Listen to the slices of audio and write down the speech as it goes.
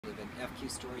an FQ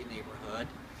Story neighborhood.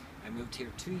 I moved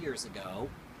here 2 years ago,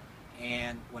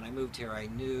 and when I moved here I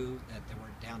knew that there were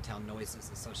downtown noises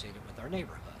associated with our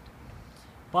neighborhood.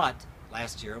 But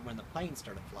last year when the planes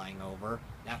started flying over,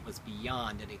 that was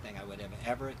beyond anything I would have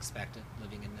ever expected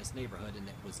living in this neighborhood, and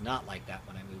it was not like that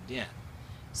when I moved in.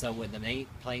 So when the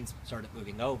planes started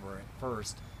moving over, at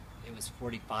first it was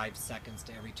 45 seconds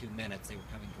to every 2 minutes they were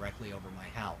coming directly over my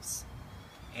house.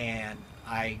 And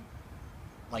I,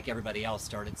 like everybody else,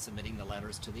 started submitting the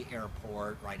letters to the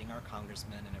airport, writing our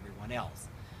congressman and everyone else.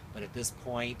 But at this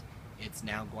point, it's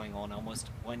now going on almost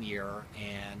 1 year,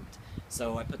 and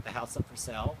so I put the house up for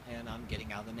sale, and I'm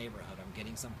getting out of the neighborhood. I'm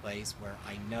getting someplace where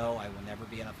I know I will never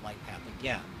be in a flight path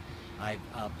again. I've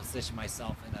positioned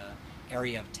myself in an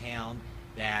area of town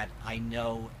that I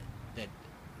know that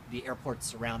the airport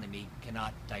surrounding me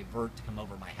cannot divert to come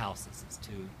over my house. This is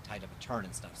too tight of a turn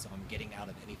and stuff, so I'm getting out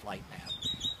of any flight path.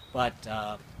 But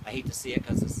I hate to see it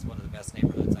because this is one of the best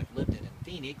neighborhoods I've lived in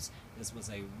Phoenix. This was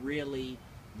a really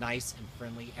nice and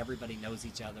friendly, everybody knows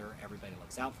each other, everybody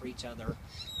looks out for each other,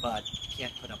 but you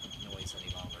can't put up with the noise any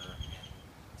longer. And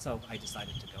so I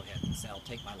decided to go ahead and sell,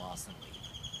 take my loss and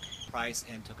leave. Price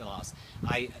and took a loss.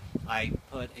 I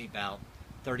put about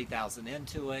 $30,000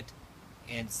 into it,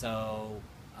 and so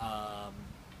I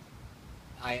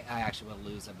actually will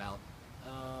lose about,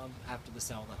 after the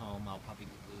sale of the home, I'll probably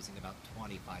be losing about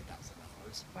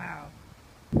 $25,000. Wow.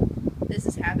 This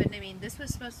has happened. I mean, this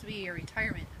was supposed to be a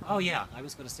retirement home. Oh yeah, I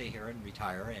was going to stay here and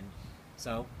retire, and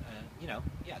so, you know,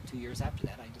 yeah, 2 years after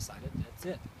that I decided that's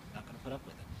it. I'm not going to put up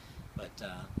with it. But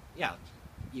yeah,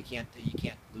 you can't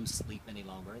lose sleep any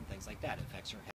longer and things like that. It affects your health.